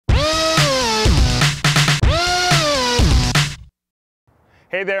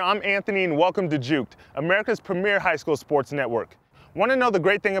Hey there, I'm Anthony and welcome to Jookt, America's premier high school sports network. Want to know the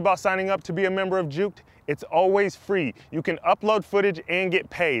great thing about signing up to be a member of Jookt? It's always free. You can upload footage and get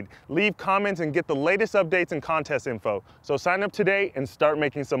paid, leave comments and get the latest updates and contest info. So sign up today and start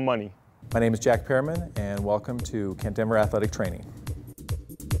making some money. My name is Jack Pearman and welcome to Kent Denver Athletic Training.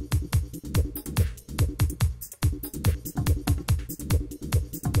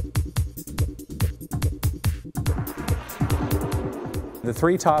 The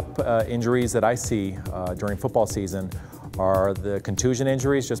three top injuries that I see during football season are the contusion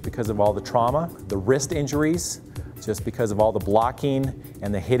injuries, just because of all the trauma, the wrist injuries, just because of all the blocking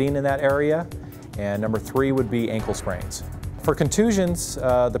and the hitting in that area, and number three would be ankle sprains. For contusions,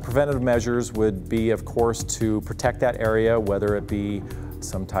 the preventative measures would be, of course, to protect that area, whether it be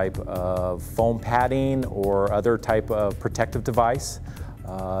some type of foam padding or other type of protective device.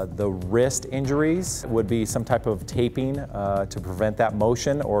 The wrist injuries would be some type of taping to prevent that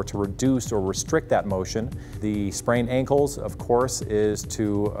motion or to reduce or restrict that motion. The sprained ankles, of course, is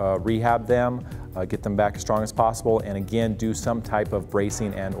to rehab them, get them back as strong as possible, and again, do some type of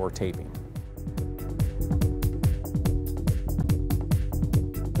bracing and or taping.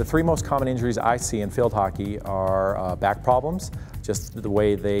 The three most common injuries I see in field hockey are back problems, just the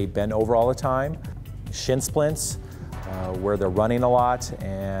way they bend over all the time, shin splints, where they're running a lot,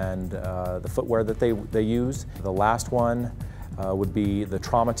 and the footwear that they use. The last one would be the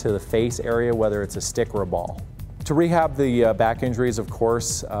trauma to the face area, whether it's a stick or a ball. To rehab the back injuries, of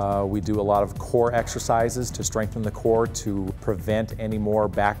course, we do a lot of core exercises to strengthen the core to prevent any more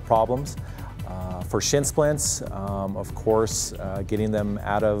back problems. For shin splints, of course, getting them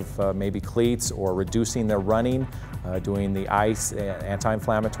out of maybe cleats or reducing their running, doing the ice,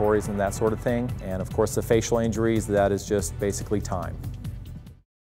 anti-inflammatories and that sort of thing. And of course the facial injuries, that is just basically time.